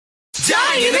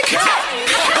dying in the cut.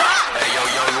 Hey, yo,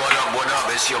 what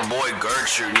up? It's your boy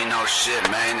Gertrude, you know shit,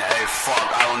 man. Hey, fuck,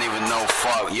 I don't even know,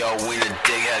 fuck. Yo, we the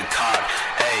dighead cock.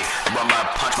 Hey, but I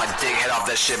punch my dighead off,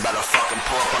 that shit better fucking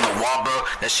pull up on the wall, bro.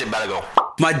 That shit better go.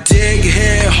 My dig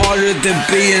hit harder than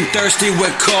being thirsty with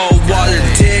cold water.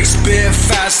 Dig spit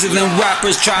faster than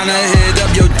rappers trying to hit up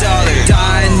your dollar.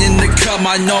 Dying in the cup,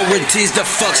 minorities, the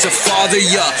fuck's a father,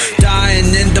 yeah.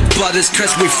 Dying in the blood is cause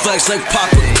we flex like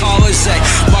Papa collars, ayy.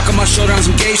 Mark on my shoulder on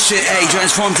some gay shit, ayy.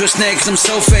 Transform to a snake cause I'm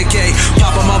so fake, ayy.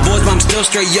 Pop on my boys but I'm still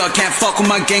straight, yeah. Can't fuck with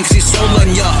my gang cause he's so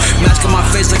lame, yeah. Mask on my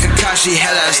face like a Kashi,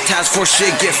 head ass. Task force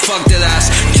shit, get fucked that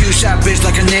ass. Q-shot bitch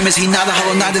like her name is Hinata,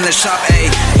 hollow night in the shop, ayy.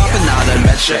 Papanada.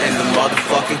 Metcha in the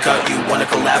motherfucking cut. You wanna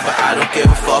collab but I don't give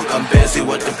a fuck. I'm busy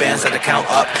with the bands that I count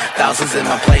up. Thousands in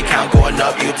my play count going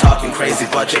up. You talking crazy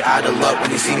but you're out of luck.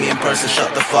 When you see me in person, shut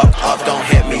the fuck up. Don't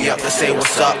hit me up to say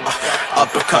what's up.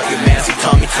 Uppercut your man, see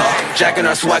tummy talk. Jacking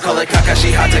our swag, call it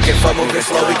Kakashi hot. Take it fuck, moving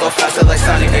slow, we go faster like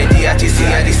Sonic. ADITC,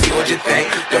 IDC, what you think?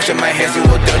 Don't shake my hands, you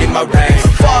will dirty my brain.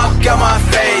 Fuck out my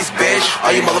face, bitch.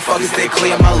 All you motherfuckers stay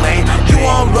clear my lane. You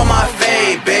won't run my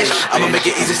fade, bitch. I'ma make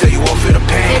it easy so you won't feel the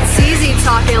pain. It's easy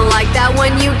talking like that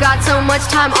when you got so much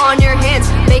time on your hands.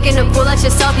 Making a fool at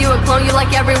yourself, you a clone, you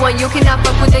like everyone. You cannot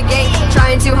fuck with the game.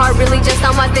 Trying too hard, really just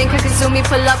not my thing. Could consume me,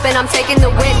 pull up and I'm taking the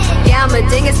win. Yeah, I'm a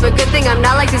dingus, but good thing I'm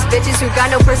not like these bitches who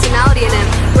got no personality in them.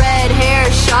 Red hair,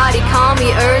 shoddy, call me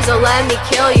Urza, let me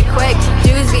kill you quick.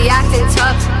 Dudes be acting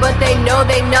tough, but they know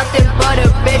they nothing but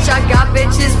a bitch. I got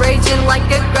bitches raging like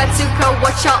a Gretsuko,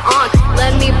 what y'all on?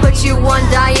 Let me put you on,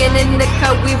 dying in the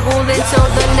cut. We rule until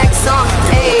the next song.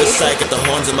 Ayy. Get the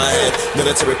horns in my head,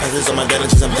 military presence on my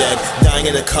energies, I'm dead. Dying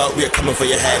in the cut, we are coming for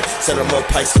your head. Send them more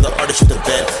pikes to the artist with the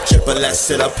bed. Triple S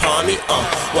sit upon me,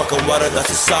 walk on water, that's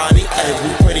a Sani. Ayy, we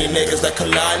pretty niggas like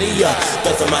Kalani, yeah.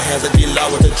 Both of my hands, I be loud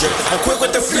with the drip. I'm quick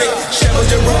with the flick, shambles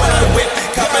your room when I whip.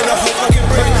 Copping a whole fucking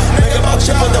brick, make about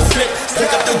chip on the flip. Stick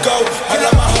up the go, I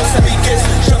love my hoes heavy gifts.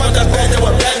 Shove out the bender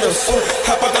with benders,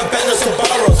 hop out the benders for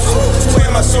borrows. Sway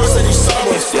my source of these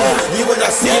sorrows, you will not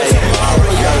see it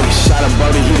tomorrow, yeah. Shot a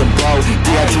Brody, he the bro.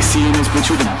 DITC in this bitch,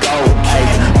 you the GOAT. Ay,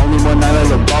 only one night of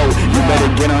the boat. You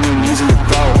better get on your knees and you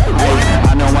throw.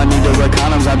 Ay, I know I need to wear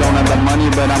condoms. I don't have the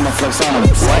money, but I'ma flex on them.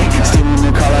 Wait, stealing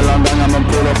the color London. I'ma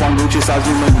pull up on Gucci size,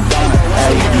 you McDonald.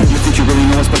 Ay, you think you really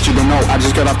know us, but you don't know. I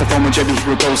just got off the phone with JB,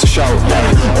 he throws a show.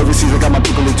 Ay, overseas I got my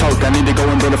people who tote. I need to go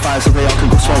and build a fire so they all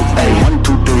can go smoke. Ay, 1,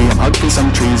 2, 3, I'm hugging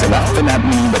some trees. They're laughing at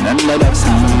me, but none of that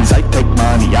sees. I take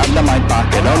money out of my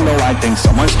pocket. Oh no, I think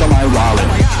someone stole my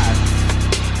wallet.